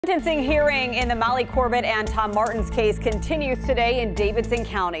Sentencing hearing in the Molly Corbett and Tom Martens case continues today in Davidson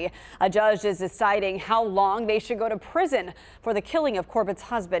County. A judge is deciding how long they should go to prison for the killing of Corbett's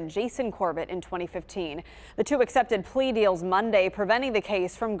husband, Jason Corbett, in 2015. The two accepted plea deals Monday, preventing the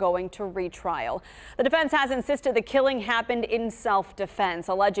case from going to retrial. The defense has insisted the killing happened in self-defense,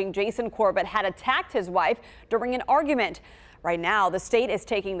 alleging Jason Corbett had attacked his wife during an argument. Right now, the state is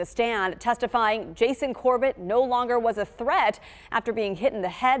taking the stand, testifying Jason Corbett no longer was a threat after being hit in the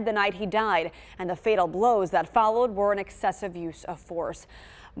head the night he died, and the fatal blows that followed were an excessive use of force.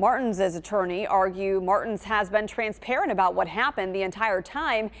 Martens' attorney argue Martens has been transparent about what happened the entire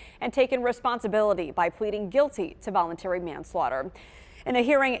time and taken responsibility by pleading guilty to voluntary manslaughter. In a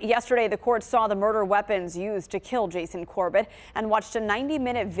hearing yesterday, the court saw the murder weapons used to kill Jason Corbett and watched a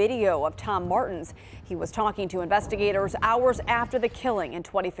 90-minute video of Tom Martens. He was talking to investigators hours after the killing in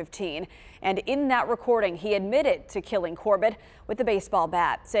 2015. And in that recording, he admitted to killing Corbett with a baseball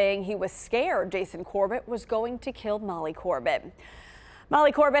bat, saying he was scared Jason Corbett was going to kill Molly Corbett.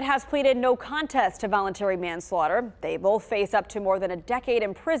 Molly Corbett has pleaded no contest to voluntary manslaughter. They both face up to more than a decade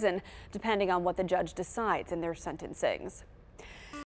in prison, depending on what the judge decides in their sentencings.